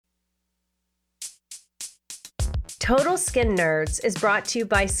Total Skin Nerds is brought to you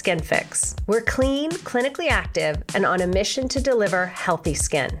by SkinFix. We're clean, clinically active, and on a mission to deliver healthy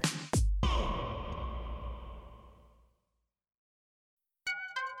skin.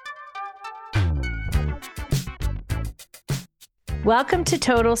 Welcome to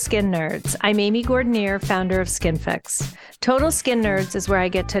Total Skin Nerds. I'm Amy Gordonier, founder of SkinFix. Total Skin Nerds is where I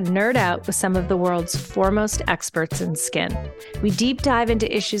get to nerd out with some of the world's foremost experts in skin. We deep dive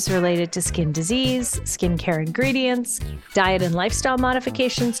into issues related to skin disease, skincare ingredients, diet and lifestyle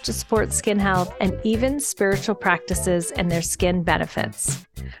modifications to support skin health, and even spiritual practices and their skin benefits.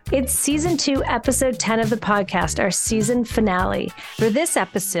 It's season 2, episode 10 of the podcast, our season finale. For this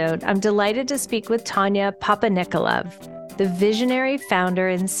episode, I'm delighted to speak with Tonya Papanikolov, the visionary founder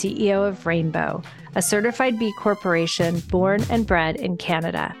and CEO of Rainbo, a certified B Corporation born and bred in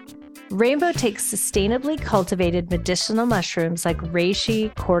Canada. Rainbo takes sustainably cultivated medicinal mushrooms like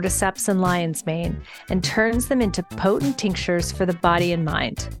reishi, cordyceps, and lion's mane and turns them into potent tinctures for the body and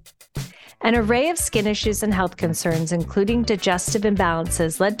mind. An array of skin issues and health concerns, including digestive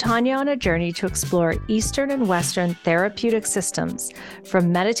imbalances, led Tonya on a journey to explore Eastern and Western therapeutic systems,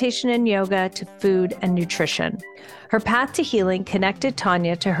 from meditation and yoga to food and nutrition. Her path to healing connected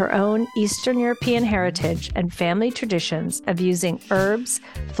Tonya to her own Eastern European heritage and family traditions of using herbs,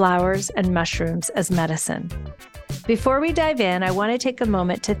 flowers, and mushrooms as medicine. Before we dive in, I want to take a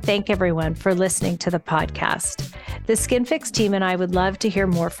moment to thank everyone for listening to the podcast. The SkinFix team and I would love to hear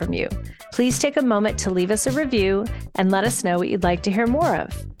more from you. Please take a moment to leave us a review and let us know what you'd like to hear more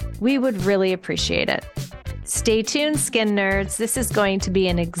of. We would really appreciate it. Stay tuned, skin nerds. This is going to be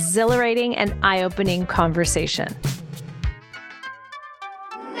an exhilarating and eye-opening conversation.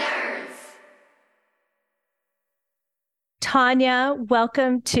 Tonya,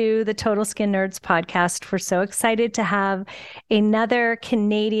 welcome to the Total Skin Nerds podcast. We're so excited to have another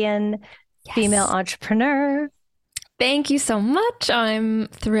Canadian female entrepreneur. Thank you so much. I'm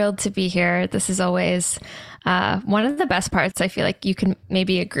thrilled to be here. This is always one of the best parts. I feel like you can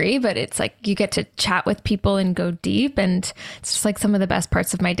maybe agree, but it's like you get to chat with people and go deep, and it's just like some of the best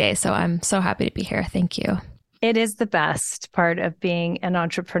parts of my day. So I'm so happy to be here. Thank you. It is the best part of being an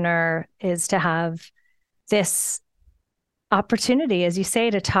entrepreneur, is to have this opportunity, as you say,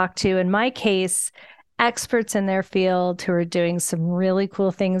 to talk to, in my case, experts in their field who are doing some really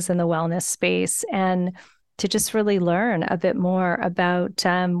cool things in the wellness space, and to just really learn a bit more about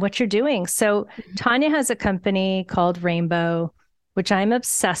what you're doing. So Tonya has a company called Rainbo, which I'm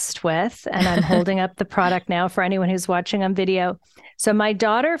obsessed with, and I'm holding up the product now for anyone who's watching on video. So my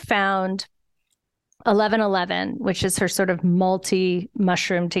daughter found 1111, which is her sort of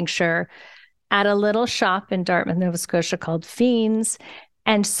multi-mushroom tincture, at a little shop in Dartmouth, Nova Scotia called Fiends,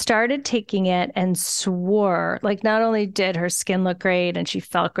 and started taking it and swore, like, not only did her skin look great and she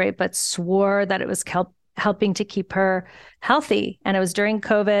felt great, but swore that it was helping to keep her healthy. And it was during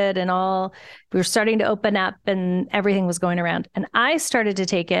COVID and all, we were starting to open up and everything was going around. And I started to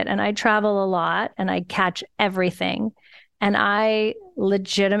take it, and I travel a lot and I catch everything. And I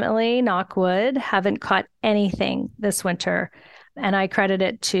legitimately, knock wood, haven't caught anything this winter. And I credit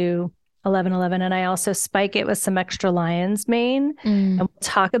it to 1111. And I also spike it with some extra lion's mane. And we'll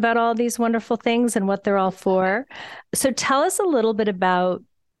talk about all these wonderful things and what they're all for. So tell us a little bit about,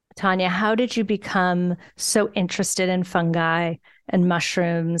 Tonya, how did you become so interested in fungi and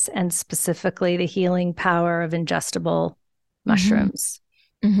mushrooms, and specifically the healing power of ingestible mushrooms?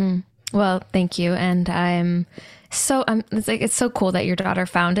 Mm-hmm. Well, thank you. And it's so cool that your daughter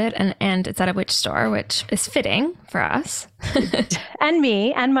found it, and it's at a witch store, which is fitting for us. And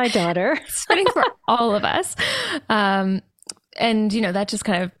me and my daughter. It's fitting for all of us. And, that just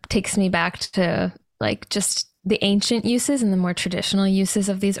kind of takes me back to like just the ancient uses and the more traditional uses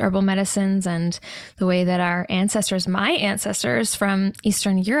of these herbal medicines, and the way that my ancestors from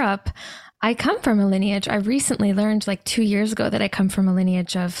Eastern Europe, I come from a lineage. I recently learned like 2 years ago that I come from a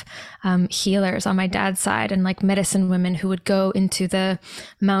lineage of healers on my dad's side, and like medicine women who would go into the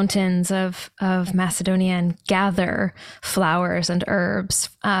mountains of Macedonia and gather flowers and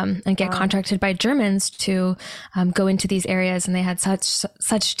herbs and get contracted by Germans to go into these areas. And they had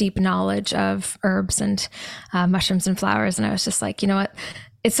such deep knowledge of herbs and mushrooms and flowers. And I was just like, you know what?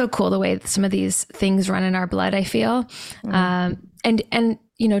 It's so cool the way that some of these things run in our blood, I feel. And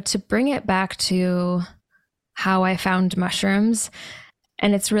to bring it back to how I found mushrooms,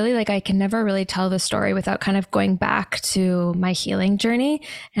 and it's really like I can never really tell the story without kind of going back to my healing journey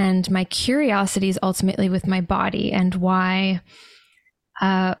and my curiosities ultimately with my body, and why,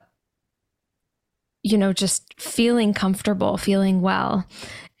 just feeling comfortable, feeling well.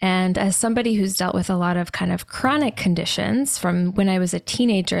 And as somebody who's dealt with a lot of kind of chronic conditions from when I was a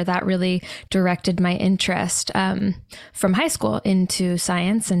teenager, that really directed my interest from high school into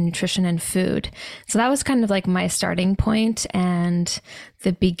science and nutrition and food. So that was kind of like my starting point and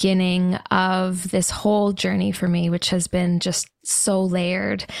the beginning of this whole journey for me, which has been just so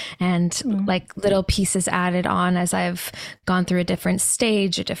layered and like little pieces added on as I've gone through a different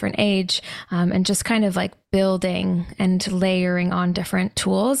stage, a different age, and just kind of like building and layering on different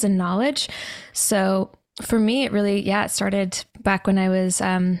tools and knowledge. So for me, it really, it started back when I was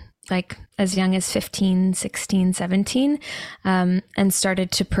like as young as 15, 16, 17, and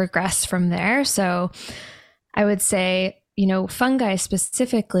started to progress from there. So I would say, fungi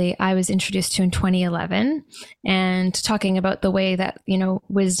specifically, I was introduced to in 2011, and talking about the way that,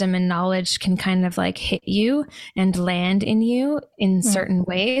 wisdom and knowledge can kind of like hit you and land in you in certain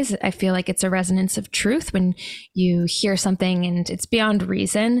ways. I feel like it's a resonance of truth when you hear something and it's beyond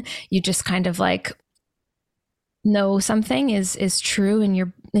reason. You just kind of like know something is true in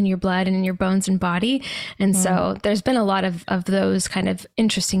your blood and in your bones and body. And so there's been a lot of those kind of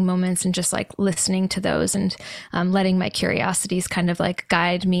interesting moments, and just like listening to those and letting my curiosities kind of like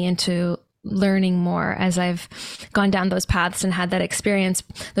guide me into learning more as I've gone down those paths and had those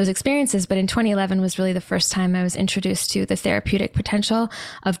experiences. But in 2011 was really the first time I was introduced to the therapeutic potential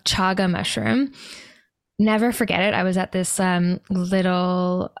of chaga mushroom. Never forget it. I was at this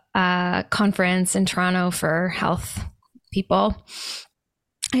little conference in Toronto for health people.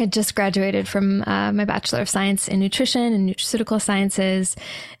 I had just graduated from my Bachelor of Science in Nutrition and Nutraceutical Sciences,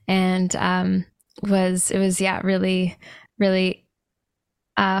 and it was really, really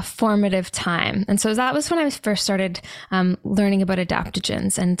formative time. And so that was when I first started learning about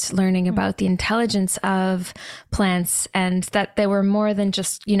adaptogens and learning about the intelligence of plants, and that they were more than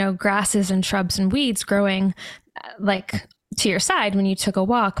just, grasses and shrubs and weeds growing like to your side when you took a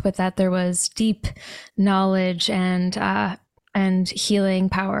walk, but that there was deep knowledge and healing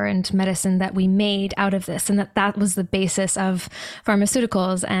power and medicine that we made out of this. And that was the basis of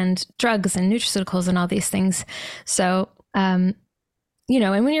pharmaceuticals and drugs and nutraceuticals and all these things. So, and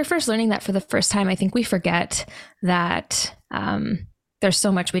when you're first learning that for the first time, I think we forget that there's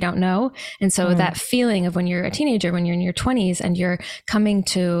so much we don't know. And so that feeling of when you're a teenager, when you're in your 20s and you're coming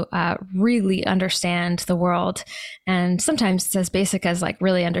to really understand the world, and sometimes it's as basic as like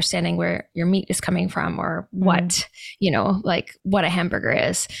really understanding where your meat is coming from, or what, like what a hamburger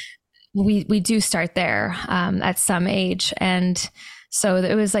is. We do start there at some age. And so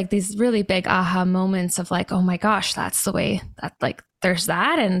it was like these really big aha moments of like, oh my gosh, that's the way that, like, there's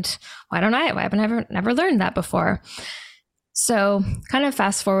that. And why haven't I never learned that before? So kind of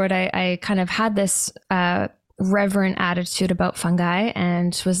fast forward, I kind of had this reverent attitude about fungi,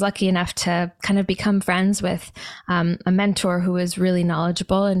 and was lucky enough to kind of become friends with a mentor who was really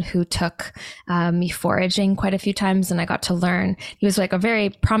knowledgeable and who took me foraging quite a few times. And I got to learn. He was like a very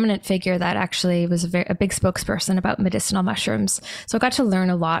prominent figure that actually was a big spokesperson about medicinal mushrooms. So I got to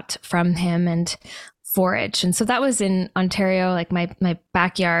learn a lot from him and forage. And so that was in Ontario, like my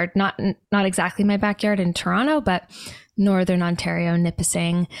backyard, not exactly my backyard in Toronto, but Northern Ontario,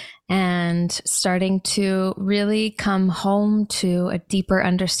 Nipissing, and starting to really come home to a deeper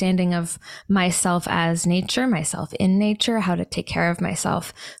understanding of myself as nature, myself in nature, how to take care of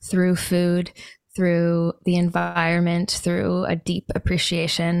myself through food, through the environment, through a deep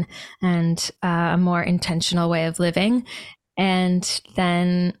appreciation and a more intentional way of living. And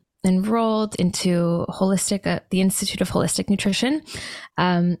then enrolled into the Institute of Holistic Nutrition,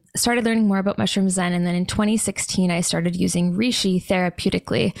 started learning more about mushrooms then. And then in 2016, I started using reishi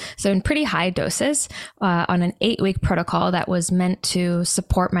therapeutically. So in pretty high doses on an 8-week protocol that was meant to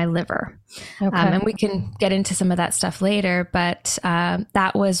support my liver. Okay. And we can get into some of that stuff later, but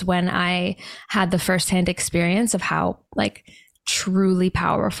that was when I had the firsthand experience of how truly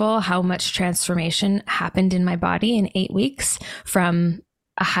powerful, how much transformation happened in my body in 8 weeks from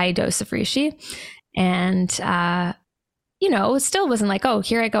a high dose of reishi. And, it still wasn't like, oh,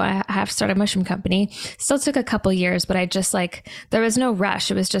 here I go, I have to start a mushroom company. Still took a couple years, but I just there was no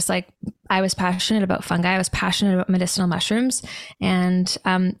rush. It was just like, I was passionate about fungi. I was passionate about medicinal mushrooms. And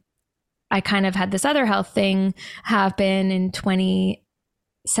I kind of had this other health thing happen in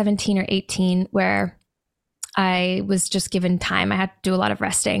 2017 or 18, where I was just given time. I had to do a lot of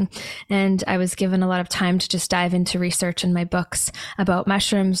resting, and I was given a lot of time to just dive into research in my books about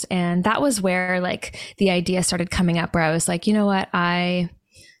mushrooms. And that was where the idea started coming up, where I was like, you know what, I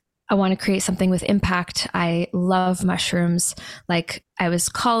want to create something with impact. I love mushrooms. I was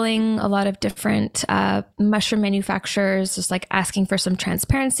calling a lot of different mushroom manufacturers, just asking for some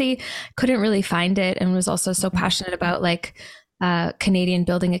transparency. Couldn't really find it, and was also so passionate about Canadian,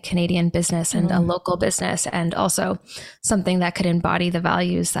 building a Canadian business and a local business, and also something that could embody the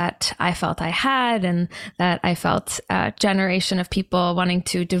values that I felt I had, and that I felt a generation of people wanting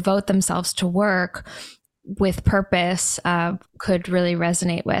to devote themselves to work with purpose could really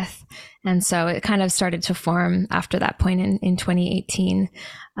resonate with. And so it kind of started to form after that point in 2018.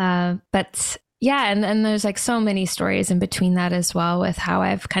 But yeah, and then there's like so many stories in between that as well, with how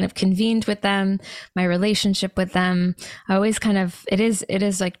I've kind of convened with them, my relationship with them. I always kind of, it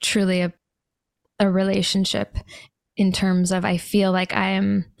is like truly a relationship, in terms of I feel like I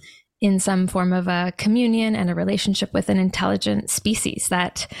am in some form of a communion and a relationship with an intelligent species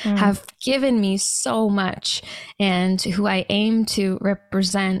that have given me so much, and who I aim to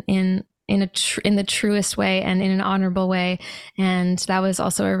represent in the truest way and in an honorable way. And that was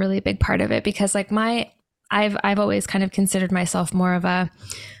also a really big part of it, because like I've always kind of considered myself more of a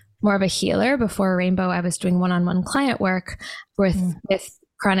healer. Before Rainbo, I was doing one-on-one client work with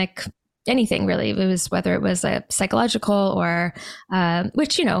chronic anything really. It was whether it was a psychological or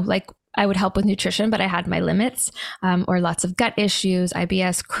which, like I would help with nutrition, but I had my limits, or lots of gut issues,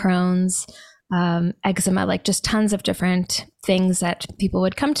 IBS, Crohn's, eczema, like just tons of different things that people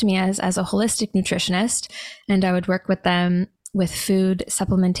would come to me as a holistic nutritionist. And I would work with them with food,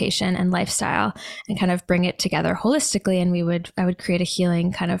 supplementation, and lifestyle, and kind of bring it together holistically. And I would create a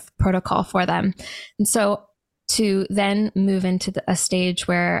healing kind of protocol for them. And so to then move into a stage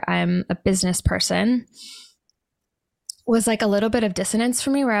where I'm a business person was like a little bit of dissonance for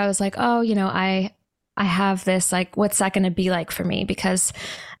me, where I was like, oh, I have this, like, what's that going to be like for me? Because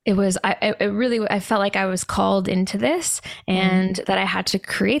I felt like I was called into this, and that I had to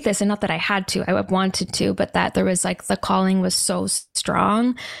create this, and not that I had to, I wanted to, but that there was like, the calling was so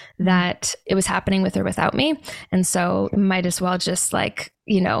strong that it was happening with or without me. And so might as well just like,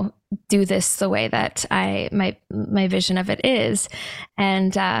 do this the way that my vision of it is.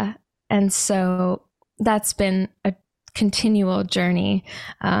 And so that's been a continual journey,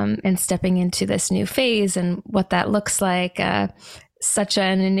 and stepping into this new phase and what that looks like, such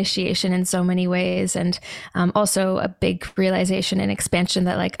an initiation in so many ways. And also a big realization and expansion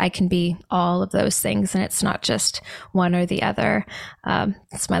that like I can be all of those things, and it's not just one or the other.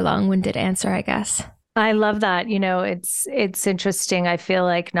 It's my long-winded answer, I guess. I love that. It's interesting. I feel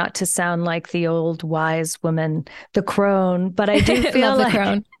like, not to sound like the old wise woman, the crone, but I do feel like the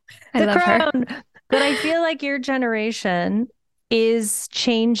crone. I love crone. her. But I feel like your generation is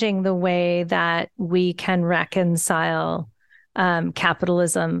changing the way that we can reconcile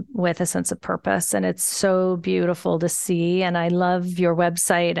capitalism with a sense of purpose. And it's so beautiful to see. And I love your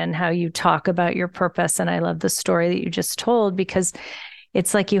website and how you talk about your purpose. And I love the story that you just told, because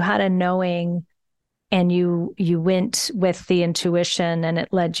it's like you had a knowing, and you went with the intuition, and it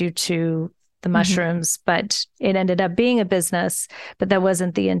led you to the mushrooms, but it ended up being a business, but that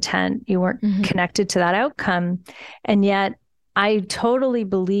wasn't the intent. You weren't connected to that outcome. And yet I totally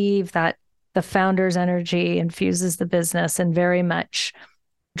believe that the founder's energy infuses the business and very much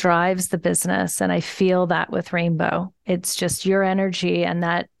drives the business. And I feel that with Rainbo. It's just your energy, and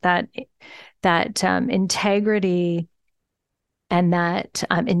that integrity and that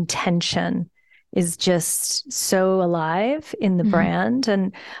intention is just so alive in the brand.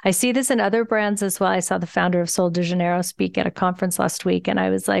 And I see this in other brands as well. I saw the founder of Sol de Janeiro speak at a conference last week, and I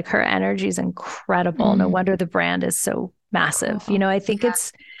was like, her energy is incredible. No wonder the brand is so massive. Cool. I think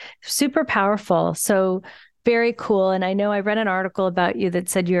it's super powerful. So very cool. And I know I read an article about you that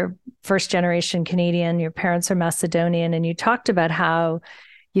said you're first generation Canadian, your parents are Macedonian, and you talked about how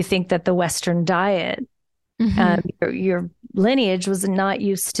you think that the Western diet, your lineage was not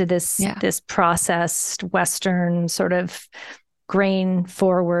used to this processed Western sort of grain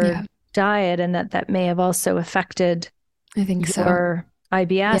forward diet, and that may have also affected, I think, your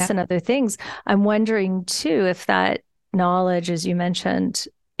IBS and other things. I'm wondering too, if that knowledge, as you mentioned,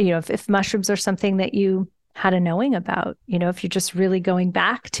 if mushrooms are something that you had a knowing about, if you're just really going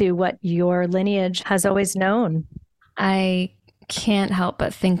back to what your lineage has always known. I can't help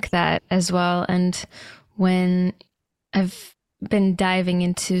but think that as well. And when I've been diving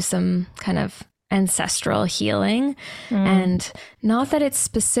into some kind of ancestral healing, and not that it's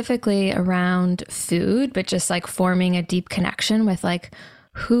specifically around food, but just like forming a deep connection with like,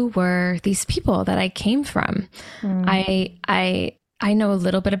 who were these people that I came from? I know a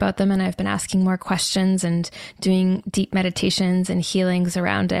little bit about them, and I've been asking more questions and doing deep meditations and healings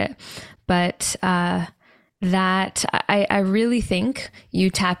around it. But that I really think you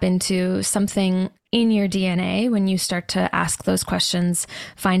tap into something in your DNA when you start to ask those questions,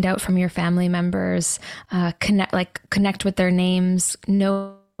 find out from your family members, connect with their names,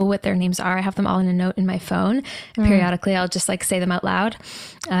 know what their names are. I have them all in a note in my phone. Periodically, I'll just like say them out loud.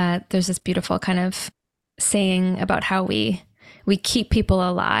 There's this beautiful kind of saying about how we keep people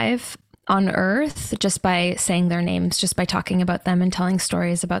alive on earth just by saying their names, just by talking about them and telling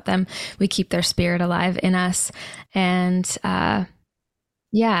stories about them. We keep their spirit alive in us. And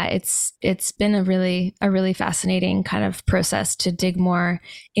yeah, it's been a really fascinating kind of process to dig more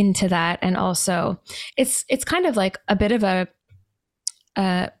into that. And also it's kind of like a bit of a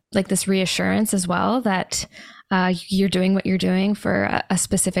like this reassurance as well that you're doing what you're doing for a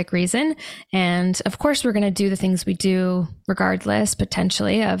specific reason. And of course, we're going to do the things we do regardless,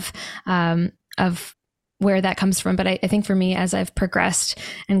 potentially, of where that comes from. But I think for me, as I've progressed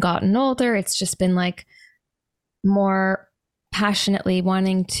and gotten older, it's just been like more passionately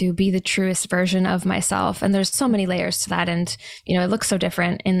wanting to be the truest version of myself. And there's so many layers to that. And, you know, it looks so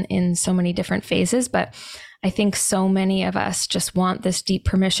different in so many different phases, but I think so many of us just want this deep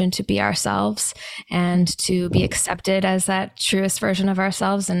permission to be ourselves and to be accepted as that truest version of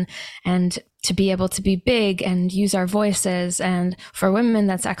ourselves, and to be able to be big and use our voices. And for women,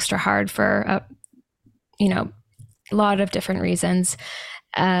 that's extra hard for, you know, a lot of different reasons.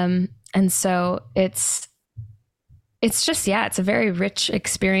 And so it's just, yeah, it's a very rich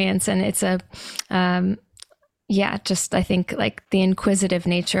experience, and it's a, yeah, just I think like the inquisitive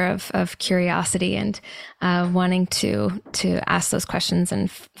nature of curiosity and wanting to ask those questions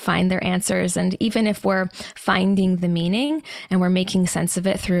and find their answers. And even if we're finding the meaning and we're making sense of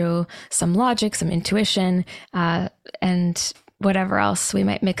it through some logic, some intuition, and whatever else we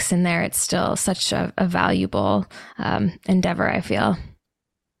might mix in there, it's still such a valuable endeavor, I feel.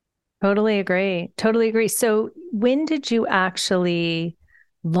 Totally agree. Totally agree. So when did you actually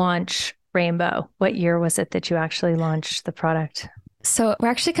launch Rainbo? What year was it that you actually launched the product? So we're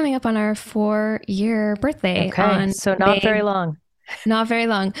actually coming up on our 4-year birthday. Okay. So not very long. Not very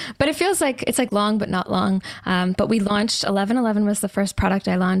long, but it feels like it's like long, but not long. But we launched 11/11 was the first product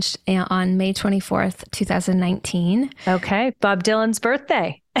I launched on May 24th, 2019. Okay. Bob Dylan's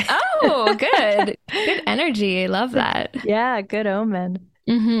birthday. Oh, good. Good energy. I love that. Yeah. Good omen.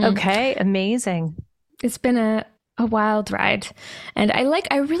 Mm-hmm. Okay. Amazing. It's been a wild ride. And I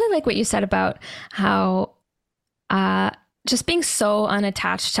really like what you said about how just being so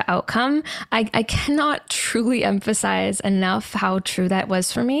unattached to outcome. I cannot truly emphasize enough how true that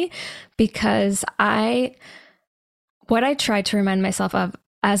was for me, because what I try to remind myself of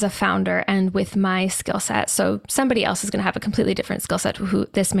as a founder and with my skill set. So somebody else is going to have a completely different skill set who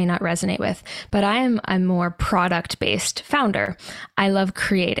this may not resonate with, but I am a more product-based founder. I love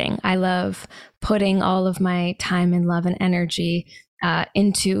creating. I love putting all of my time and love and energy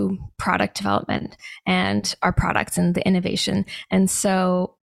into product development and our products and the innovation. And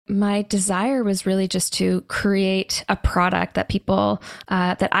so my desire was really just to create a product that people,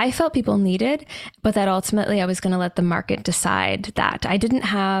 that I felt people needed, but that ultimately I was going to let the market decide that. I didn't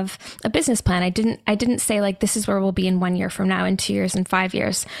have a business plan. I didn't say like, this is where we'll be in 1 year from now, in 2 years, in 5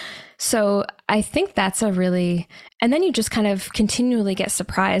 years. So I think that's and then you just kind of continually get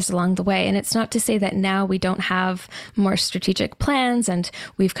surprised along the way. And it's not to say that now we don't have more strategic plans and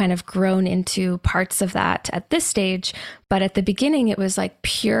we've kind of grown into parts of that at this stage. But at the beginning, it was like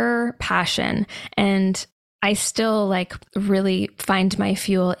pure passion. And I still like really find my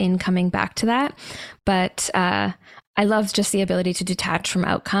fuel in coming back to that. But I love just the ability to detach from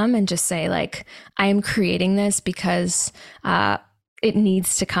outcome and just say like, I am creating this because it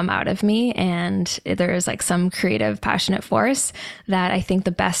needs to come out of me. And there is like some creative, passionate force that I think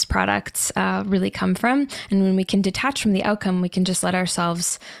the best products really come from. And when we can detach from the outcome, we can just let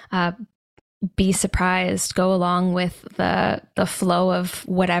ourselves be surprised, go along with the flow of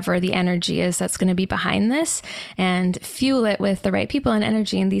whatever the energy is that's going to be behind this, and fuel it with the right people and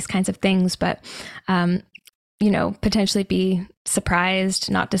energy and these kinds of things. But, potentially be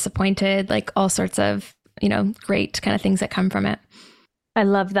surprised, not disappointed, like all sorts of, great kind of things that come from it. I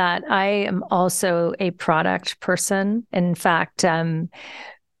love that. I am also a product person. In fact,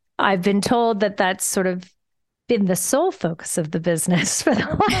 I've been told that that's sort of been the sole focus of the business for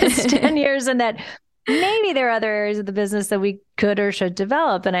the last 10 years, and that maybe there are other areas of the business that we could or should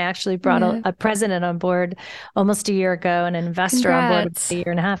develop. And I actually brought a president on board almost a year ago, and an investor on board about a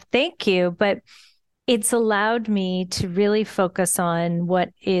year and a half. Thank you. But it's allowed me to really focus on what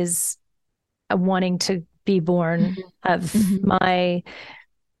is wanting to be born of my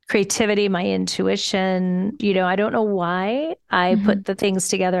creativity, my intuition. I don't know why I put the things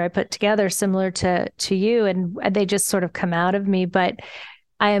together I put together, similar to you, and they just sort of come out of me. But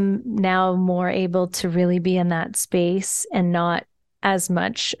I am now more able to really be in that space and not as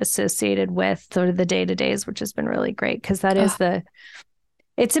much associated with sort of the day-to-days, which has been really great, because that is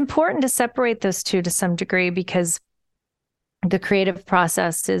it's important to separate those two to some degree, because the creative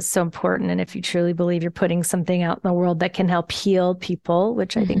process is so important. And if you truly believe you're putting something out in the world that can help heal people,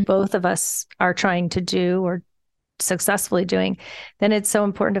 which I think both of us are trying to do or successfully doing, then it's so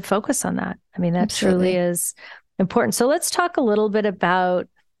important to focus on that. I mean, that Absolutely. truly is important. So let's talk a little bit about,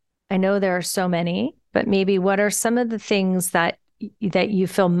 I know there are so many, but maybe what are some of the things that you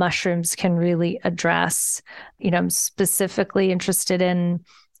feel mushrooms can really address? I'm specifically interested in,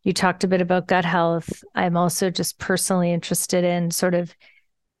 you talked a bit about gut health. I'm also just personally interested in sort of,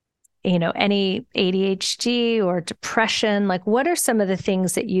 any ADHD or depression. Like, what are some of the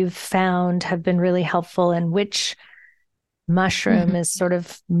things that you've found have been really helpful, and which mushroom is sort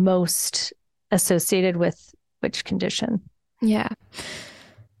of most associated with which condition? Yeah.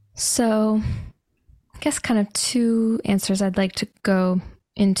 So I guess kind of two answers I'd like to go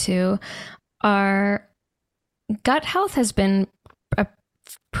into are gut health has been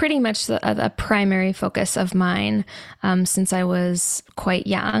pretty much a primary focus of mine since I was quite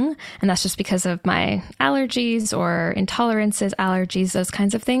young. And that's just because of my allergies or intolerances, allergies, those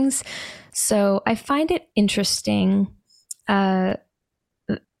kinds of things. So I find it interesting. And,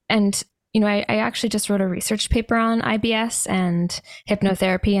 I actually just wrote a research paper on IBS and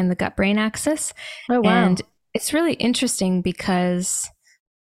hypnotherapy and the gut-brain axis. Oh, wow. And it's really interesting because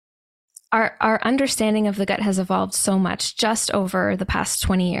our understanding of the gut has evolved so much just over the past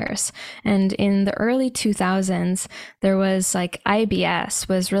 20 years. And in the early 2000s, there was like IBS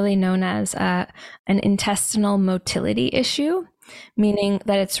was really known as an intestinal motility issue, meaning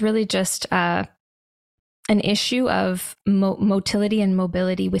that it's really just an issue of motility and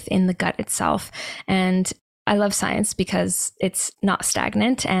mobility within the gut itself. And I love science because it's not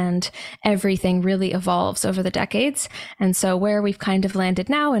stagnant and everything really evolves over the decades. And so where we've kind of landed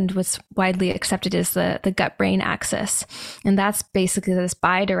now and what's widely accepted is the gut-brain axis. And that's basically this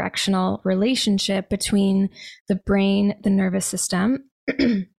bidirectional relationship between the brain, the nervous system,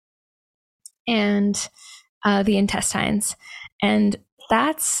 and the intestines. And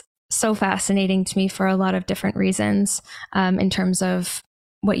that's so fascinating to me for a lot of different reasons, in terms of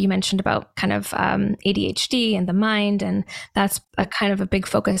what you mentioned about kind of ADHD and the mind. And that's a kind of a big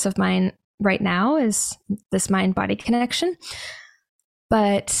focus of mine right now, is this mind-body connection.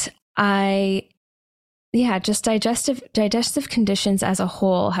 But just digestive conditions as a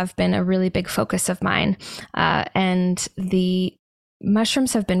whole have been a really big focus of mine. And the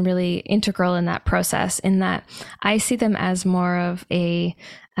mushrooms have been really integral in that process, in that I see them as more of an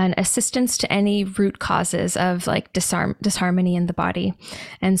assistance to any root causes of like disharmony in the body.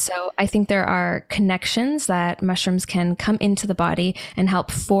 And so I think there are connections that mushrooms can come into the body and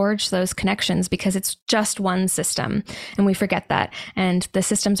help forge those connections, because it's just one system and we forget that. And the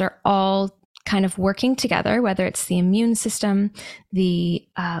systems are all kind of working together, whether it's the immune system, the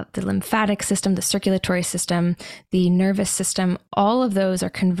lymphatic system, the circulatory system, the nervous system, all of those are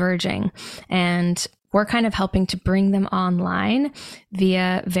converging. And we're kind of helping to bring them online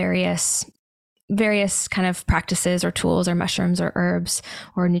via various kind of practices or tools or mushrooms or herbs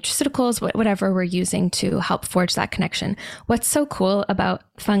or nutraceuticals, whatever we're using to help forge that connection. What's so cool about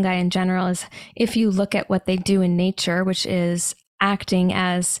fungi in general is if you look at what they do in nature, which is acting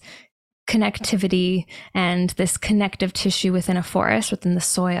as connectivity and this connective tissue within a forest, within the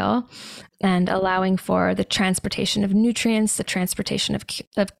soil, and allowing for the transportation of nutrients, the transportation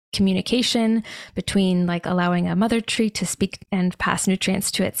of communication between, like allowing a mother tree to speak and pass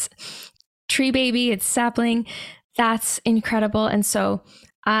nutrients to its tree baby, its sapling. That's incredible. And so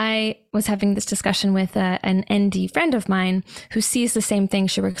I was having this discussion with an ND friend of mine who sees the same thing.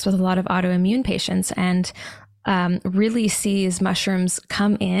 She works with a lot of autoimmune patients and really sees mushrooms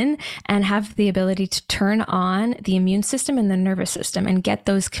come in and have the ability to turn on the immune system and the nervous system and get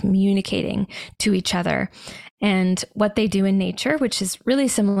those communicating to each other. And what they do in nature, which is really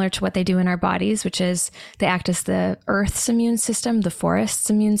similar to what they do in our bodies, which is they act as the earth's immune system, the forest's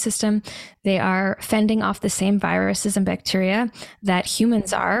immune system. They are fending off the same viruses and bacteria that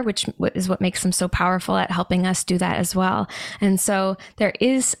humans are, which is what makes them so powerful at helping us do that as well. And so there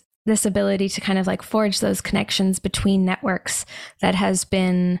is this ability to kind of like forge those connections between networks that has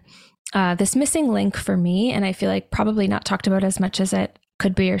been this missing link for me. And I feel like probably not talked about as much as it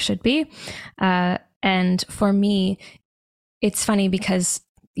could be or should be. And for me, it's funny because,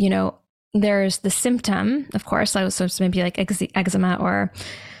 there's the symptom, of course, so maybe like eczema or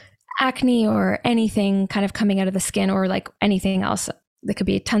acne or anything kind of coming out of the skin or like anything else. There could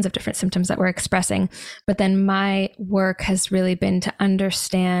be tons of different symptoms that we're expressing. But then my work has really been to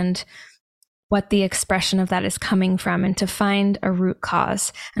understand what the expression of that is coming from and to find a root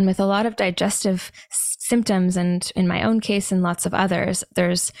cause. And with a lot of digestive symptoms, and in my own case and lots of others,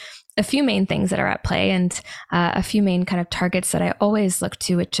 there's a few main things that are at play, and a few main kind of targets that I always look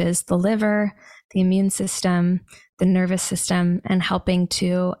to, which is the liver, the immune system, the nervous system, and helping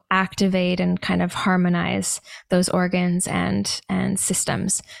to activate and kind of harmonize those organs and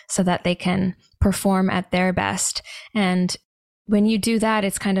systems so that they can perform at their best. And when you do that,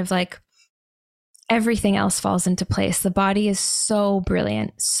 it's kind of like everything else falls into place. The body is so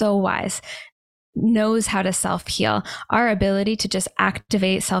brilliant, so wise, knows how to self-heal. Our ability to just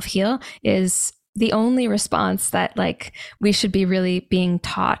activate self-heal is the only response that like we should be really being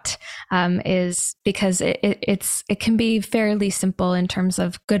taught, is because it can be fairly simple in terms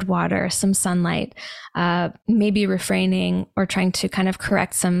of good water, some sunlight, maybe refraining or trying to kind of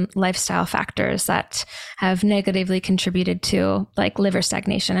correct some lifestyle factors that have negatively contributed to like liver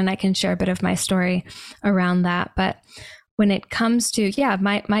stagnation. And I can share a bit of my story around that. But when it comes to,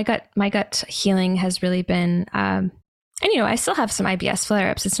 my gut healing has really been, and, I still have some IBS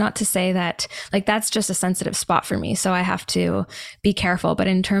flare-ups. It's not to say that like that's just a sensitive spot for me, so I have to be careful. But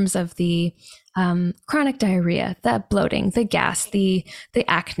in terms of the chronic diarrhea, the bloating, the gas, the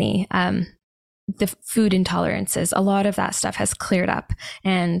acne, the food intolerances, a lot of that stuff has cleared up.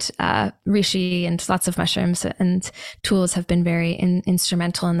 And reishi and lots of mushrooms and tools have been very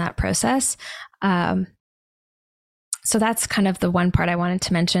instrumental in that process. So that's kind of the one part I wanted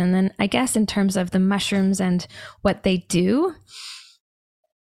to mention. And then I guess in terms of the mushrooms and what they do.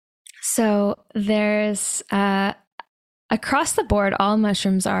 So there's across the board, all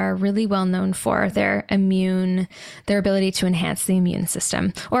mushrooms are really well known for their ability to enhance the immune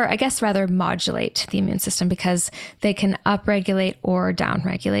system, or I guess rather modulate the immune system, because they can upregulate or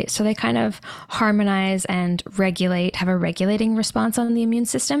downregulate. So they kind of harmonize and regulate, have a regulating response on the immune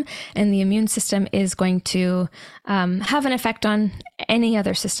system. And the immune system is going to have an effect on any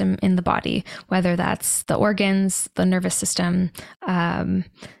other system in the body, whether that's the organs, the nervous system,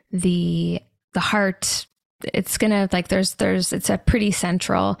 the heart. It's gonna like it's a pretty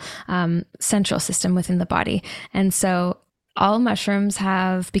central system within the body. And so all mushrooms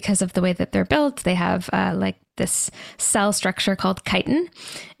have, because of the way that they're built, they have like this cell structure called chitin,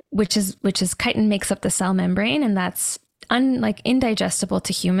 which is chitin makes up the cell membrane, and that's indigestible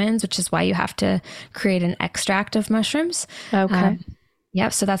to humans, which is why you have to create an extract of mushrooms. Okay.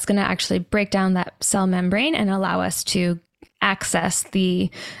 Yep. So that's going to actually break down that cell membrane and allow us to access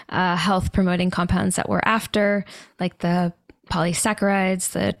the health promoting compounds that we're after, like the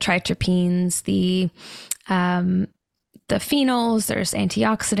polysaccharides, the triterpenes, the phenols, there's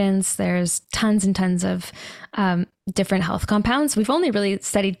antioxidants, there's tons and tons of different health compounds. We've only really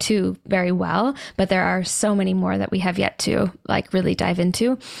studied 2 very well, but there are so many more that we have yet to like really dive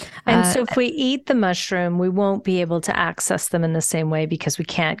into. And so if we eat the mushroom, we won't be able to access them in the same way because we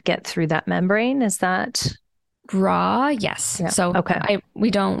can't get through that membrane. Is that raw? Yes. Yeah. So okay.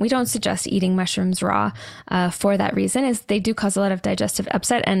 we don't suggest eating mushrooms raw for that reason, is they do cause a lot of digestive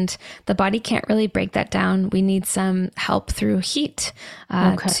upset, and the body can't really break that down. We need some help through heat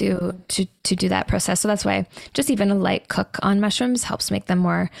to do that process. So that's why just even a light cook on mushrooms helps make them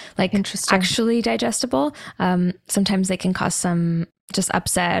more like actually digestible. Sometimes they can cause some just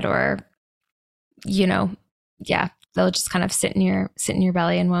upset, or they'll just kind of sit in your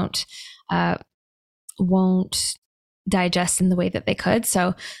belly and won't digest in the way that they could.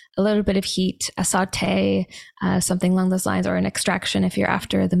 So a little bit of heat, a saute, something along those lines, or an extraction if you're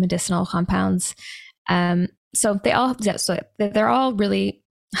after the medicinal compounds. So they're all really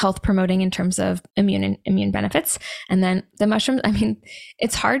health promoting in terms of immune benefits. And then the mushrooms,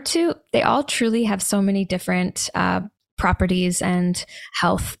 they all truly have so many different properties and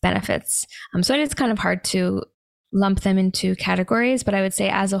health benefits. So it is kind of hard to lump them into categories, but I would say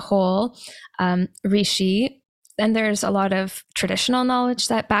as a whole, reishi, and there's a lot of traditional knowledge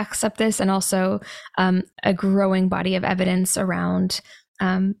that backs up this, and also a growing body of evidence around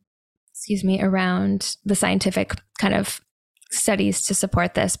the scientific kind of studies to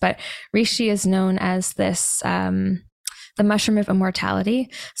support this. But reishi is known as this the mushroom of immortality.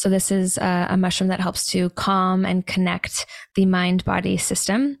 So this is a mushroom that helps to calm and connect the mind-body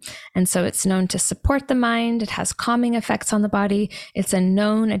system. And so it's known to support the mind. It has calming effects on the body. It's a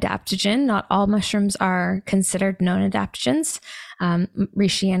known adaptogen. Not all mushrooms are considered known adaptogens.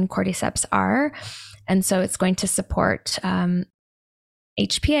 Reishi and cordyceps are. And so it's going to support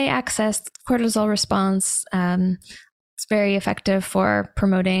HPA access, cortisol response. It's very effective for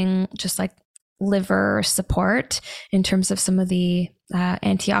promoting just like liver support in terms of some of the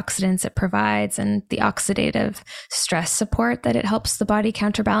antioxidants it provides and the oxidative stress support that it helps the body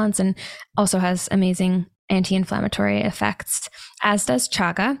counterbalance, and also has amazing anti-inflammatory effects, as does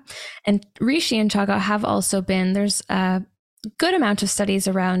chaga. And reishi and chaga have also been, there's a good amount of studies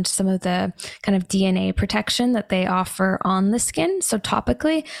around some of the kind of DNA protection that they offer on the skin. So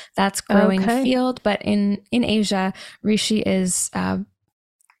topically, that's growing field. But in Asia, reishi is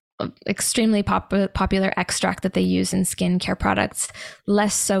extremely popular extract that they use in skincare products.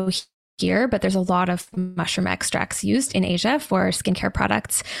 Less so here, but there's a lot of mushroom extracts used in Asia for skincare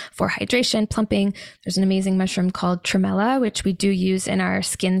products, for hydration, plumping. There's an amazing mushroom called tremella, which we do use in our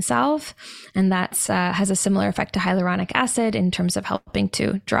skin salve, and that's has a similar effect to hyaluronic acid in terms of helping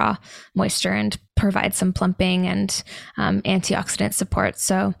to draw moisture and provide some plumping and antioxidant support.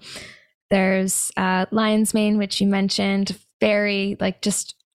 So there's lion's mane, which you mentioned, very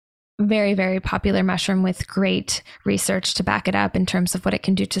very popular mushroom with great research to back it up in terms of what it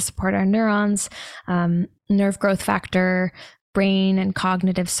can do to support our neurons, nerve growth factor, brain and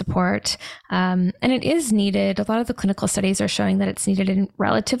cognitive support. And it is needed. A lot of the clinical studies are showing that it's needed in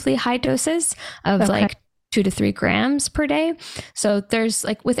relatively high doses of like 2 to 3 grams per day. So there's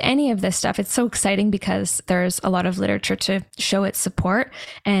with any of this stuff, it's so exciting because there's a lot of literature to show its support.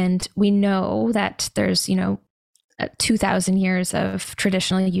 And we know that there's, 2,000 years of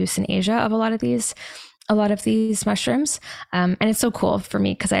traditional use in Asia of a lot of these mushrooms. And it's so cool for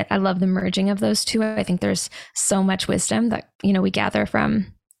me because I love the merging of those two. I think there's so much wisdom that, we gather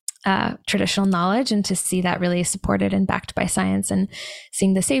from traditional knowledge, and to see that really supported and backed by science, and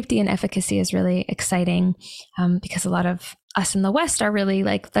seeing the safety and efficacy is really exciting, because a lot of us in the West are really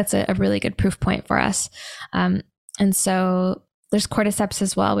that's a really good proof point for us. And so there's cordyceps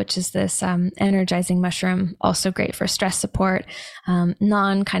as well, which is this energizing mushroom, also great for stress support,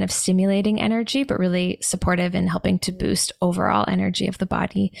 non kind of stimulating energy, but really supportive in helping to boost overall energy of the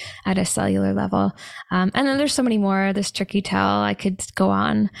body at a cellular level. And then there's so many more. There's turkey tail. I could go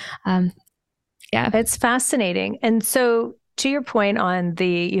on. Yeah. It's fascinating. And so to your point on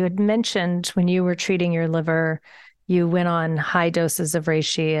you had mentioned when you were treating your liver, you went on high doses of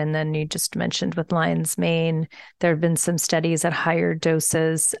reishi, and then you just mentioned with lion's mane, there have been some studies at higher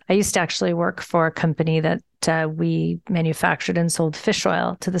doses. I used to actually work for a company that we manufactured and sold fish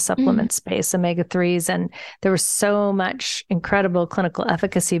oil to the supplement space, omega-3s, and there was so much incredible clinical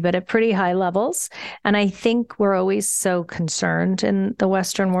efficacy, but at pretty high levels. And I think we're always so concerned in the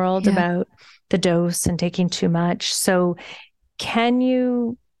Western world about the dose and taking too much. So can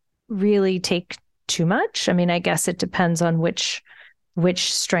you really take too much? I mean, I guess it depends on which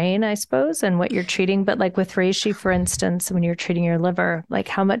strain, I suppose, and what you're treating. But with reishi, for instance, when you're treating your liver,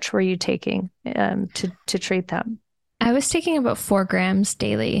 how much were you taking to treat them? I was taking about 4 grams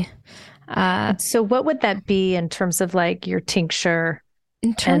daily. So what would that be in terms of your tincture?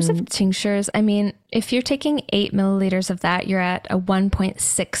 In terms of tinctures, I mean, if you're taking 8 milliliters of that, you're at a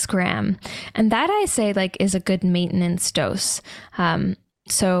 1.6 gram. And that I say is a good maintenance dose.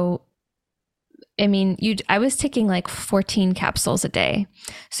 So I mean, I was taking 14 capsules a day.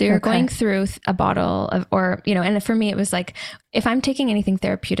 So you're going through a bottle of, and for me, it was if I'm taking anything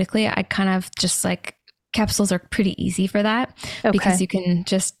therapeutically, I kind of just capsules are pretty easy for that, because you can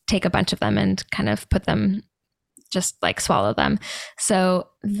just take a bunch of them and kind of put them, just swallow them. So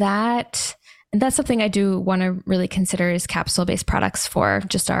that's something I do want to really consider, is capsule-based products for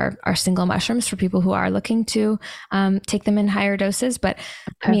just our single mushrooms, for people who are looking to take them in higher doses. But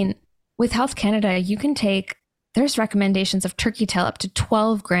I mean, with Health Canada, you can there's recommendations of turkey tail up to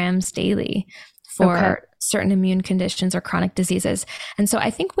 12 grams daily for certain immune conditions or chronic diseases. And so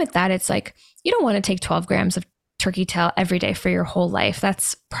I think with that, it's you don't want to take 12 grams of turkey tail every day for your whole life.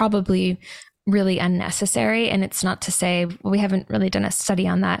 That's probably really unnecessary. And it's not to say, we haven't really done a study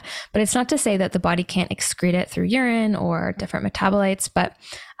on that, but it's not to say that the body can't excrete it through urine or different metabolites. But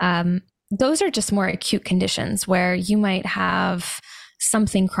those are just more acute conditions where you might have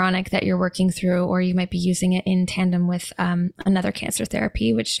something chronic that you're working through, or you might be using it in tandem with another cancer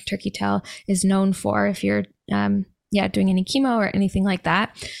therapy, which turkey tail is known for, if you're doing any chemo or anything like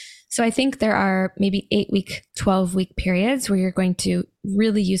that. So I think there are maybe 8-week, 12-week periods where you're going to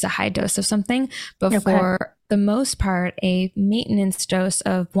really use a high dose of something, but for the most part, a maintenance dose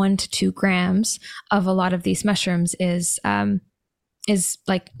of 1 to 2 grams of a lot of these mushrooms is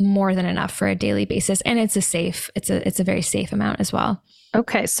more than enough for a daily basis. And it's a very safe amount as well.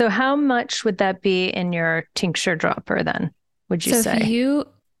 Okay. So how much would that be in your tincture dropper then, would you say?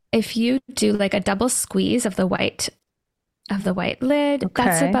 If you do a double squeeze of the white lid,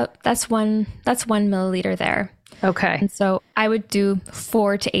 that's one milliliter there. Okay. And so I would do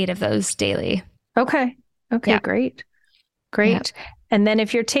 4 to 8 of those daily. Okay. Yeah. Great. Yep. And then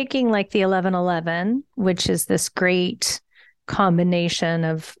if you're taking like the 1111, which is this great combination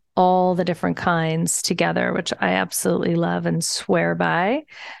of all the different kinds together, which I absolutely love and swear by.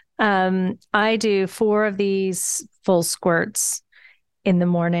 I do 4 of these full squirts in the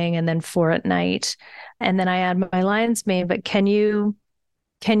morning and then 4 at night. And then I add my lion's mane, but you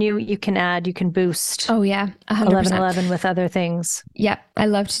can boost. Oh yeah, 100%. 1111 with other things. Yeah, I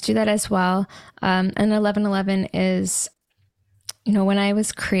love to do that as well. And 1111 is, when I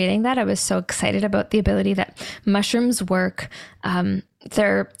was creating that, I was so excited about the ability that mushrooms work.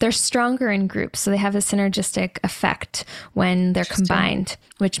 They're stronger in groups, so they have a synergistic effect when they're combined,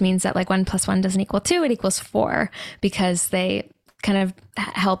 which means that like 1 + 1 doesn't equal 2, it equals 4, because they kind of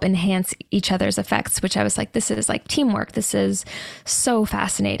help enhance each other's effects, which I was like, this is like teamwork. This is so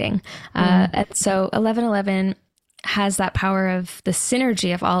fascinating. And so 1111 has that power of the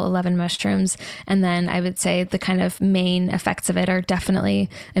synergy of all 11 mushrooms. And then I would say the kind of main effects of it are definitely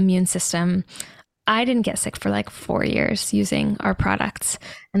immune system. I didn't get sick for like 4 years using our products.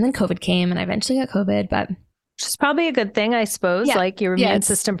 And then COVID came and I eventually got COVID, but which is probably a good thing, I suppose. Yeah. Like your immune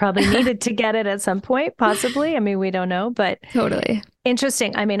system probably needed to get it at some point, possibly. I mean, we don't know, but totally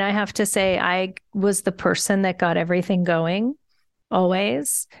interesting. I mean, I have to say I was the person that got everything going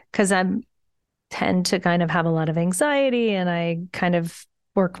always, because I tend to kind of have a lot of anxiety and I kind of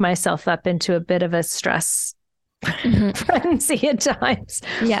work myself up into a bit of a stress frenzy at times.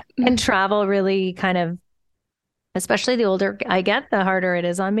 Yeah. And travel really kind of, especially the older I get, the harder it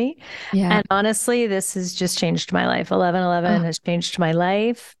is on me. Yeah. And honestly, this has just changed my life. 1111 has changed my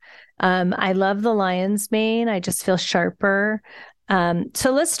life. I love the lion's mane. I just feel sharper.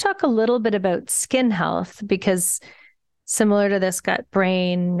 So let's talk a little bit about skin health, because similar to this gut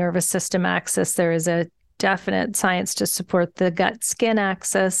brain nervous system axis, there is a definite science to support the gut skin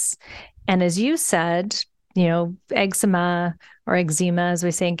axis. And as you said, eczema or eczema, as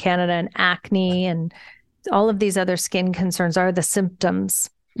we say in Canada, and acne and all of these other skin concerns are the symptoms.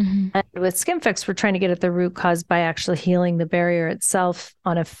 And with SkinFix, we're trying to get at the root cause by actually healing the barrier itself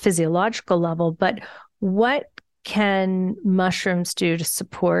on a physiological level. But what can mushrooms do to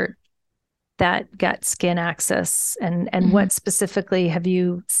support that gut skin axis? And what specifically have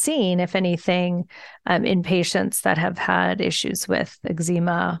you seen, if anything, in patients that have had issues with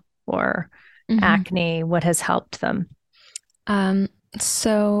eczema or acne? What has helped them?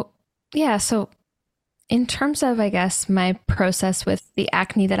 So in terms of, I guess, my process with the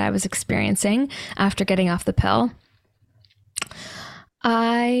acne that I was experiencing after getting off the pill,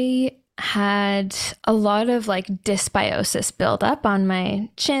 I had a lot of like dysbiosis build up on my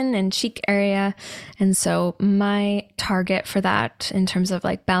chin and cheek area. And so my target for that in terms of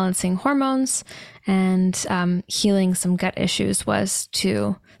like balancing hormones and healing some gut issues was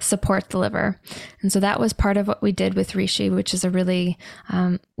to support the liver. And so that was part of what we did with reishi, which is a really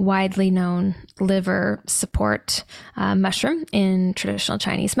widely known liver support mushroom in traditional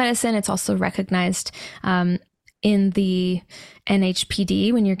Chinese medicine. It's also recognized in the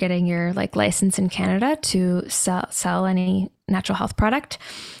NHPD when you're getting your like license in Canada to sell any natural health product.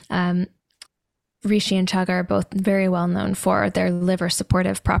 Reishi and chaga are both very well known for their liver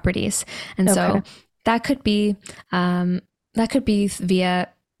supportive properties. And so that could be via,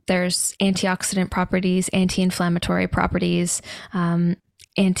 there's antioxidant properties, anti-inflammatory properties, the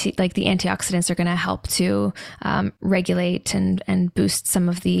antioxidants are going to help to regulate and boost some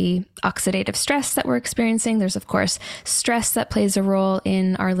of the oxidative stress that we're experiencing. There's, of course, stress that plays a role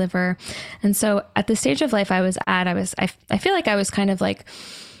in our liver. And so at the stage of life I was at, I feel like I was kind of like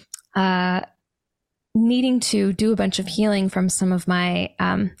needing to do a bunch of healing from some of my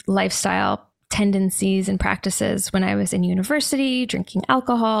lifestyle tendencies and practices when I was in university, drinking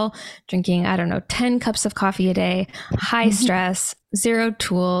alcohol, drinking, 10 cups of coffee a day, high stress, zero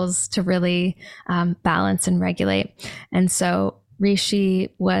tools to really balance and regulate. And so reishi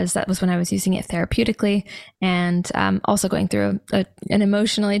was when I was using it therapeutically and also going through an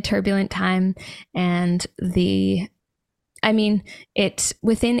emotionally turbulent time. And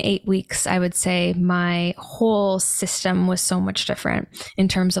within 8 weeks, I would say my whole system was so much different in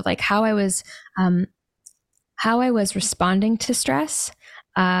terms of like how I was responding to stress,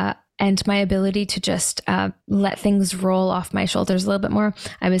 and my ability to just let things roll off my shoulders a little bit more.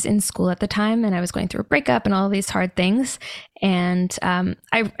 I was in school at the time and I was going through a breakup and all of these hard things. And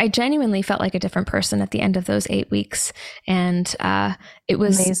I genuinely felt like a different person at the end of those 8 weeks. And it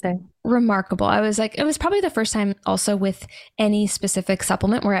was amazing. Remarkable. I was like, it was probably the first time also with any specific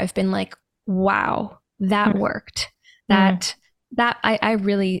supplement where I've been like, wow, that worked. That that I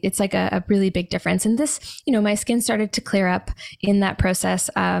really, it's like a really big difference. And this, my skin started to clear up in that process.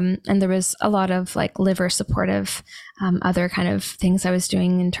 And there was a lot of like liver supportive, other kind of things I was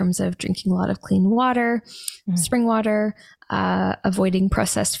doing in terms of drinking a lot of clean water, spring water, avoiding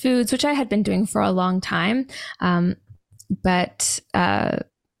processed foods, which I had been doing for a long time. But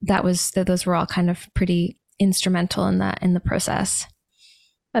those were all kind of pretty instrumental in the process.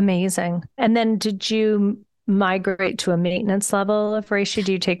 Amazing. And then did you migrate to a maintenance level of reishi?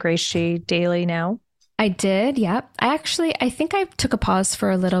 Do you take reishi daily now? I did. Yeah. I think I took a pause for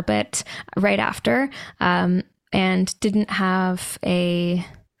a little bit right after, and didn't have it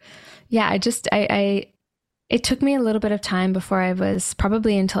took me a little bit of time before I was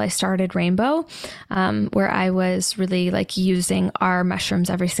probably until I started Rainbo, where I was really like using our mushrooms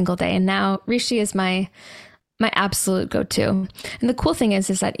every single day. And now reishi is my absolute go-to. And the cool thing is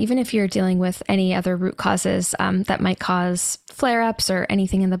that even if you're dealing with any other root causes that might cause flare-ups or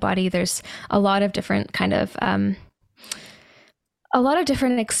anything in the body, there's a lot of different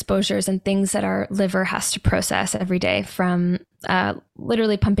exposures and things that our liver has to process every day, from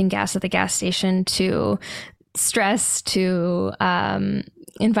literally pumping gas at the gas station to stress to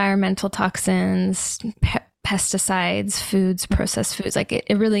environmental toxins, pesticides, foods, processed foods. Like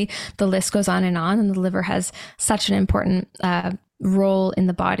it really, the list goes on, and the liver has such an important role in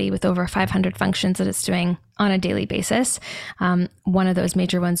the body with over 500 functions that it's doing on a daily basis. One of those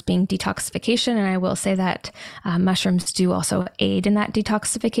major ones being detoxification. And I will say that mushrooms do also aid in that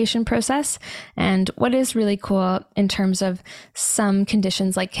detoxification process. And what is really cool in terms of some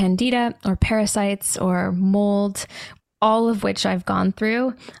conditions like candida or parasites or mold, all of which I've gone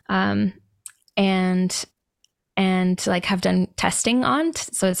through, and like have done testing on.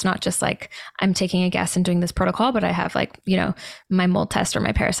 So it's not just like I'm taking a guess and doing this protocol, but I have like, my mold test or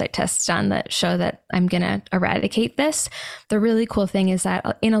my parasite tests done that show that I'm going to eradicate this. The really cool thing is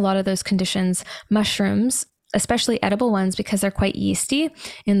that in a lot of those conditions, mushrooms, especially edible ones, because they're quite yeasty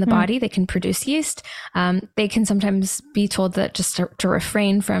in the body, they can produce yeast. They can sometimes be told that just to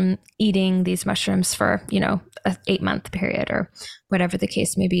refrain from eating these mushrooms for, a 8-month period or whatever the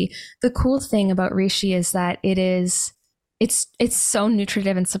case may be. The cool thing about reishi is that it's so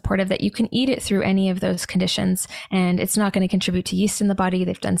nutritive and supportive that you can eat it through any of those conditions, and it's not going to contribute to yeast in the body.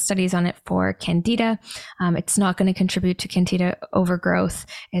 They've done studies on it for candida. It's not going to contribute to candida overgrowth.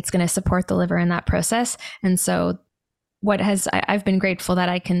 It's going to support the liver in that process. And so I've been grateful that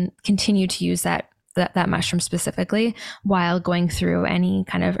I can continue to use that mushroom specifically while going through any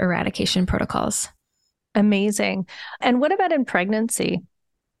kind of eradication protocols. Amazing. And what about in pregnancy?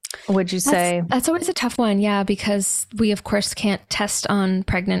 Would you say? That's always a tough one. Yeah, because we of course can't test on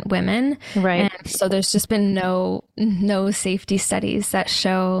pregnant women. Right. And so there's just been no safety studies that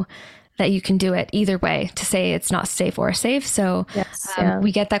show that you can do it either way to say it's not safe or safe. So yes,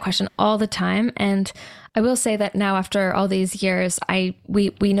 we get that question all the time. And I will say that now after all these years,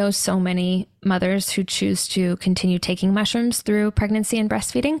 we know so many mothers who choose to continue taking mushrooms through pregnancy and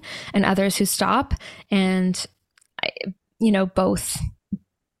breastfeeding, and others who stop. And both.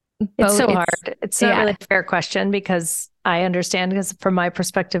 It's so hard. It's not really a fair question, because I understand, because from my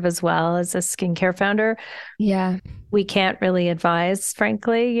perspective as well as a skincare founder, we can't really advise,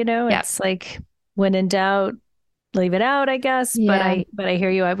 frankly, it's like when in doubt, leave it out, I guess. Yeah. But I hear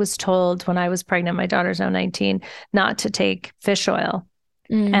you. I was told when I was pregnant, my daughter's now 19, not to take fish oil.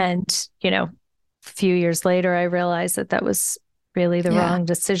 And, a few years later, I realized that was really the wrong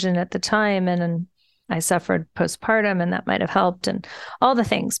decision at the time. And I suffered postpartum, and that might have helped, and all the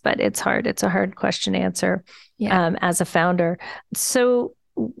things, but it's hard. It's a hard question to answer as a founder. So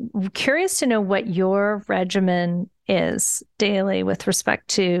curious to know what your regimen is daily with respect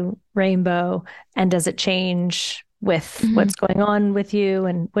to Rainbo, and does it change with what's going on with you,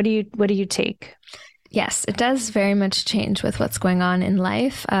 and what do you take? Yes, it does very much change with what's going on in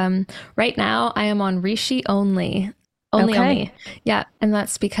life. Right now I am on reishi only. Yeah. And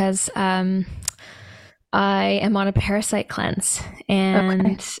that's because, I am on a parasite cleanse,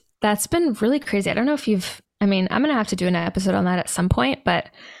 and that's been really crazy. I don't know if I'm going to have to do an episode on that at some point, but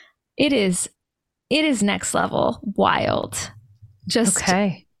it is next level wild. Just,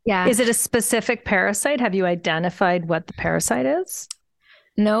 yeah. Is it a specific parasite? Have you identified what the parasite is?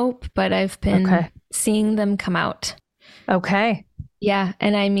 Nope, but I've been seeing them come out. Okay. Yeah.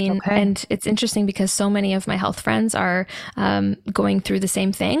 And and it's interesting because so many of my health friends are going through the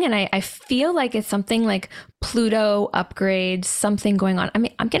same thing. And I feel like it's something like Pluto upgrade, something going on.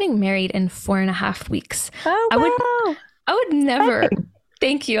 I'm getting married in 4.5 weeks. Oh, wow. I would never,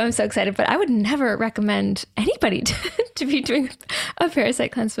 thank you. I'm so excited, but I would never recommend anybody to be doing a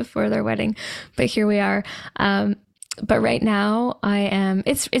parasite cleanse before their wedding. But here we are. But right now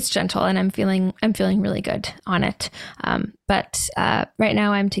it's gentle, and I'm feeling really good on it. But right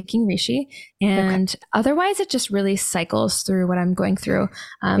now I'm taking reishi, and otherwise it just really cycles through what I'm going through.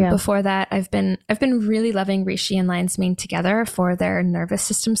 Before that, I've been really loving reishi and lion's mane together for their nervous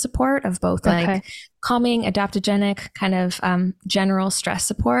system support of both like calming, adaptogenic, kind of general stress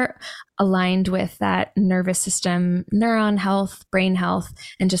support, aligned with that nervous system, neuron health, brain health,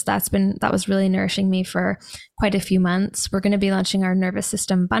 and just that was really nourishing me for quite a few months. We're going to be launching our nervous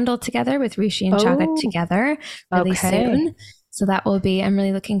system bundle together with reishi and chaga together really soon. So that will be, I'm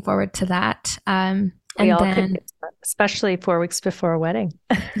really looking forward to that. Especially 4 weeks before a wedding.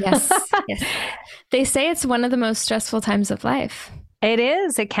 Yes. They say it's one of the most stressful times of life. It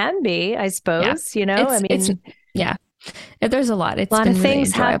is. It can be, I suppose. There's a lot. It's a lot of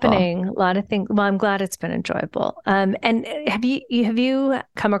things happening. A lot of things. Well, I'm glad it's been enjoyable. And have you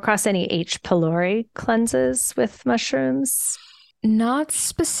come across any H. pylori cleanses with mushrooms? Not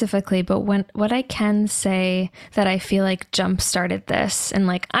specifically, but what I can say that I feel like jump started this, and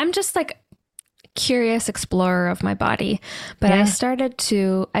like I'm just like curious explorer of my body, but I started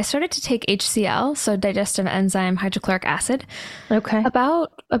to take HCl, so digestive enzyme hydrochloric acid,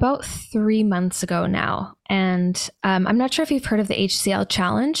 about 3 months ago now. And I'm not sure if you've heard of the HCl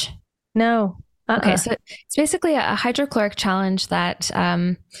challenge. No. Okay, so it's basically a hydrochloric challenge that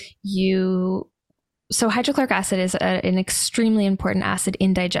so hydrochloric acid is an extremely important acid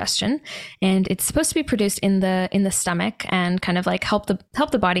in digestion, and it's supposed to be produced in the stomach and kind of like help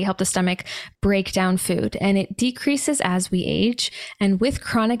the body, help the stomach break down food. And it decreases as we age. And with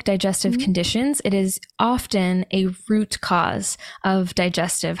chronic digestive conditions, it is often a root cause of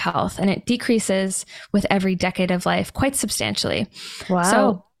digestive health, and it decreases with every decade of life quite substantially. Wow.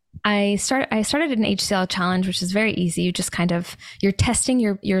 So I started an HCl challenge, which is very easy. You just kind of, you're testing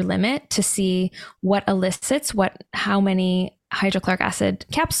your limit to see what elicits, how many hydrochloric acid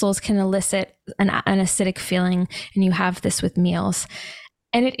capsules can elicit an acidic feeling. And you have this with meals.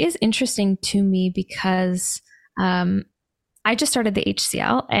 And it is interesting to me because I just started the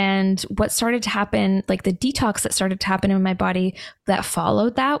HCl, and what started to happen, like the detox that started to happen in my body that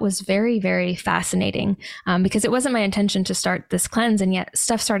followed that, was very, very fascinating, because it wasn't my intention to start this cleanse, and yet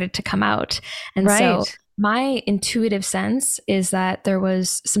stuff started to come out. And so my intuitive sense is that there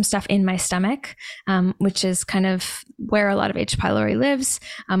was some stuff in my stomach, which is kind of where a lot of H. pylori lives,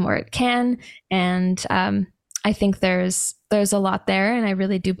 or it can. And I think there's a lot there. And I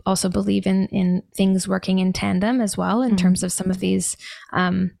really do also believe in things working in tandem as well, in terms of some of these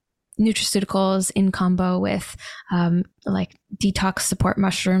nutraceuticals in combo with like detox support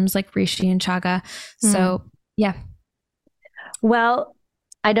mushrooms like reishi and chaga. So, yeah. Well,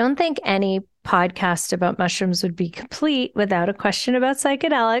 I don't think any podcast about mushrooms would be complete without a question about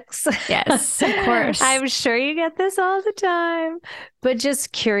psychedelics. Yes, of course. I'm sure you get this all the time, but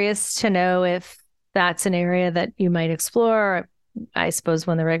just curious to know if that's an area that you might explore. I suppose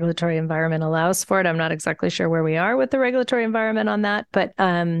when the regulatory environment allows for it. I'm not exactly sure where we are with the regulatory environment on that, but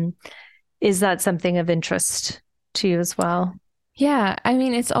is that something of interest to you as well? Yeah, I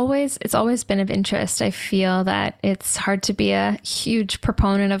mean, it's always been of interest. I feel that it's hard to be a huge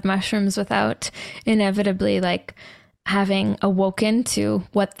proponent of mushrooms without inevitably like having awoken to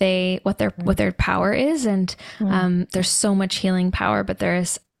what their power is. And there's so much healing power, but there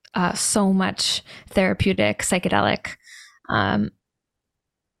is so much therapeutic, psychedelic,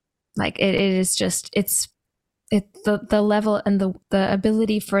 like it is just, it's the level and the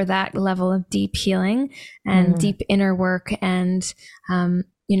ability for that level of deep healing and deep inner work. And,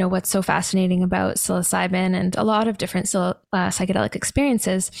 what's so fascinating about psilocybin and a lot of different psychedelic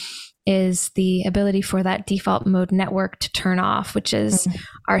experiences is the ability for that default mode network to turn off, which is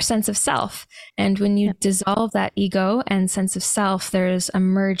our sense of self. And when you dissolve that ego and sense of self, there's a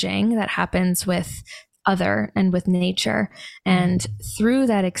merging that happens with other and with nature. And through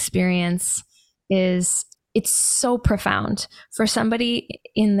that experience it's so profound for somebody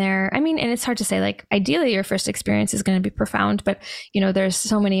in there. I mean, and it's hard to say, like, ideally your first experience is going to be profound, but there's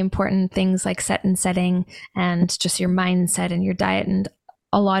so many important things like set and setting and just your mindset and your diet and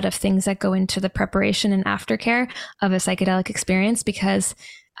a lot of things that go into the preparation and aftercare of a psychedelic experience, because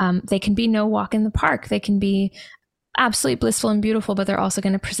they can be no walk in the park. They can be absolutely blissful and beautiful, but they're also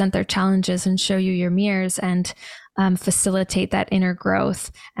going to present their challenges and show you your mirrors and facilitate that inner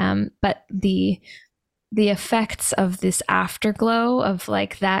growth. But the effects of this afterglow of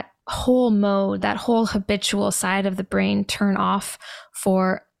like that whole mode, that whole habitual side of the brain turn off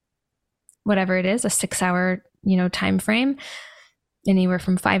for whatever it is, a 6-hour, time frame, anywhere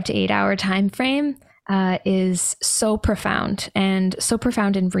from 5 to 8 hour time frame. is so profound in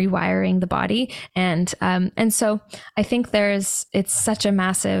rewiring the body. And so I think it's such a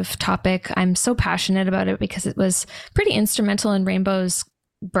massive topic. I'm so passionate about it because it was pretty instrumental in Rainbow's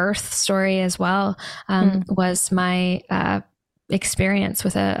birth story as well, was my experience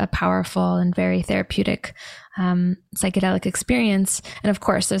with a powerful and very therapeutic psychedelic experience. And of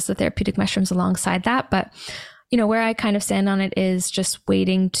course, there's the therapeutic mushrooms alongside that. But, where I kind of stand on it is just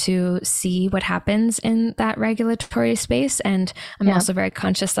waiting to see what happens in that regulatory space. And I'm also very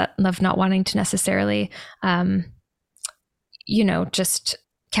conscious of not wanting to necessarily, just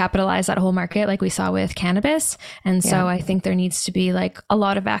capitalize that whole market like we saw with cannabis. And so I think there needs to be like a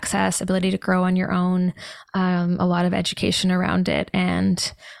lot of access, ability to grow on your own, a lot of education around it,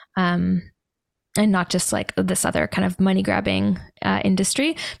 and not just like this other kind of money grabbing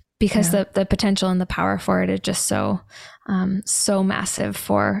industry, because the potential and the power for it is just so massive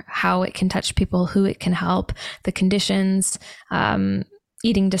for how it can touch people, who it can help, the conditions,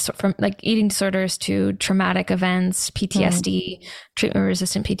 eating disorders to traumatic events, PTSD,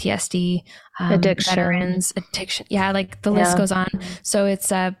 treatment-resistant PTSD, addiction, veterans, addiction. Yeah, like the list goes on. So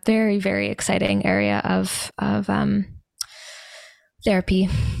it's a very, very exciting area of therapy.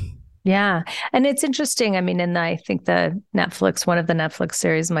 Yeah. And it's interesting. I mean, I think one of the Netflix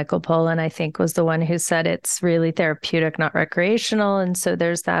series, Michael Pollan, I think, was the one who said it's really therapeutic, not recreational. And so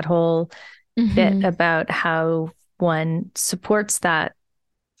there's that whole bit about how one supports that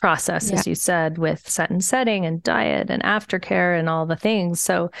process, as you said, with set and setting and diet and aftercare and all the things.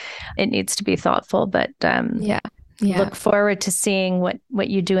 So it needs to be thoughtful, but look forward to seeing what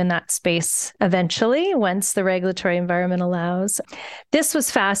you do in that space eventually, once the regulatory environment allows. This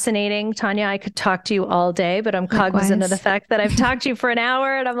was fascinating, Tonya. I could talk to you all day, but I'm cognizant of the fact that I've talked to you for an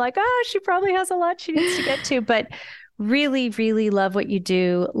hour, and I'm like, she probably has a lot she needs to get to, but really, really love what you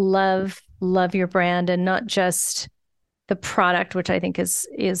do. Love your brand, and not just the product, which I think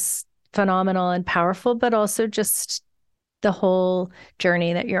is phenomenal and powerful, but also just the whole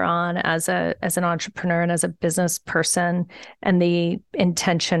journey that you're on as an entrepreneur and as a business person, and the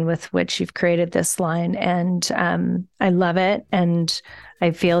intention with which you've created this line. And I love it, and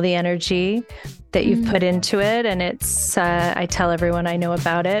I feel the energy that you've put into it. And it's I tell everyone I know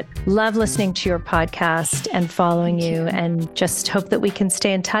about it. Love listening to your podcast and following you, and just hope that we can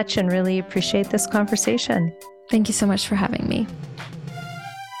stay in touch, and really appreciate this conversation. Thank you so much for having me.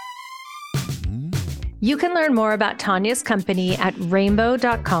 You can learn more about Tonya's company at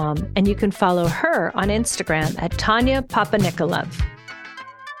rainbo.com, and you can follow her on Instagram at Tonya Papanikolov.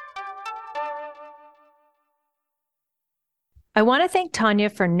 I want to thank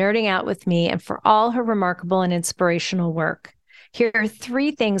Tonya for nerding out with me and for all her remarkable and inspirational work. Here are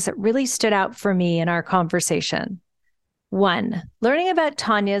 3 things that really stood out for me in our conversation. 1, learning about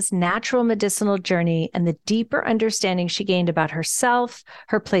Tonya's natural medicinal journey and the deeper understanding she gained about herself,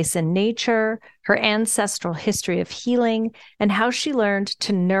 her place in nature, her ancestral history of healing, and how she learned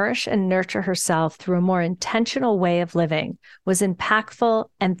to nourish and nurture herself through a more intentional way of living was impactful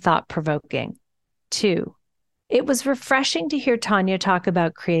and thought-provoking. 2, it was refreshing to hear Tonya talk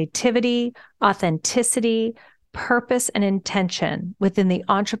about creativity, authenticity, purpose, and intention within the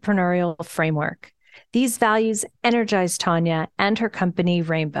entrepreneurial framework. These values energized Tonya and her company,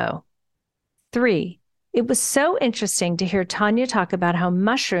 Rainbo. 3, it was so interesting to hear Tonya talk about how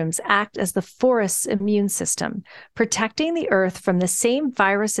mushrooms act as the forest's immune system, protecting the earth from the same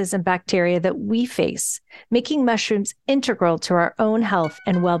viruses and bacteria that we face, making mushrooms integral to our own health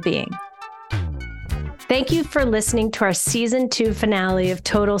and well-being. Thank you for listening to our Season 2 finale of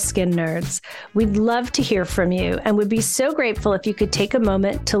Total Skin Nerds. We'd love to hear from you and would be so grateful if you could take a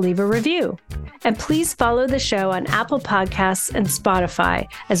moment to leave a review. And please follow the show on Apple Podcasts and Spotify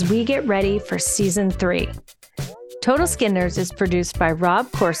as we get ready for Season 3. Total Skin Nerds is produced by Rob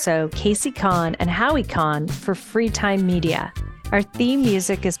Corso, Casey Kahn, and Howie Kahn for Freetime Media. Our theme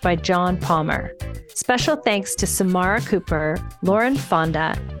music is by John Palmer. Special thanks to Samara Cooper, Lauren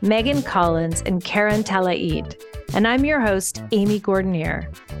Fonda, Megan Collins, and Karen Talaid. And I'm your host, Amy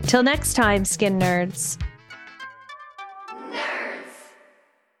Gordonier. Till next time, Skin Nerds.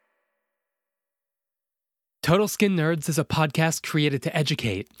 Total Skin Nerds is a podcast created to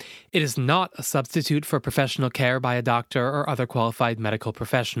educate. It is not a substitute for professional care by a doctor or other qualified medical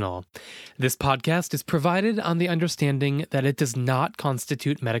professional. This podcast is provided on the understanding that it does not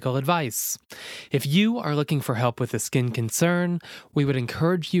constitute medical advice. If you are looking for help with a skin concern, we would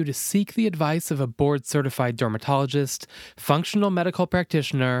encourage you to seek the advice of a board-certified dermatologist, functional medical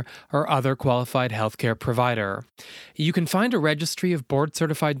practitioner, or other qualified healthcare provider. You can find a registry of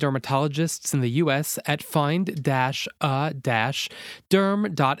board-certified dermatologists in the U.S. at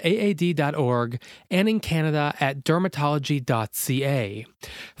find-a-derm.aad.org and in Canada at dermatology.ca.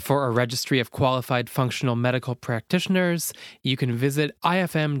 For a registry of qualified functional medical practitioners, you can visit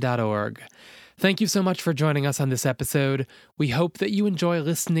ifm.org. Thank you so much for joining us on this episode. We hope that you enjoy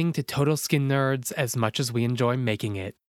listening to Total Skin Nerds as much as we enjoy making it.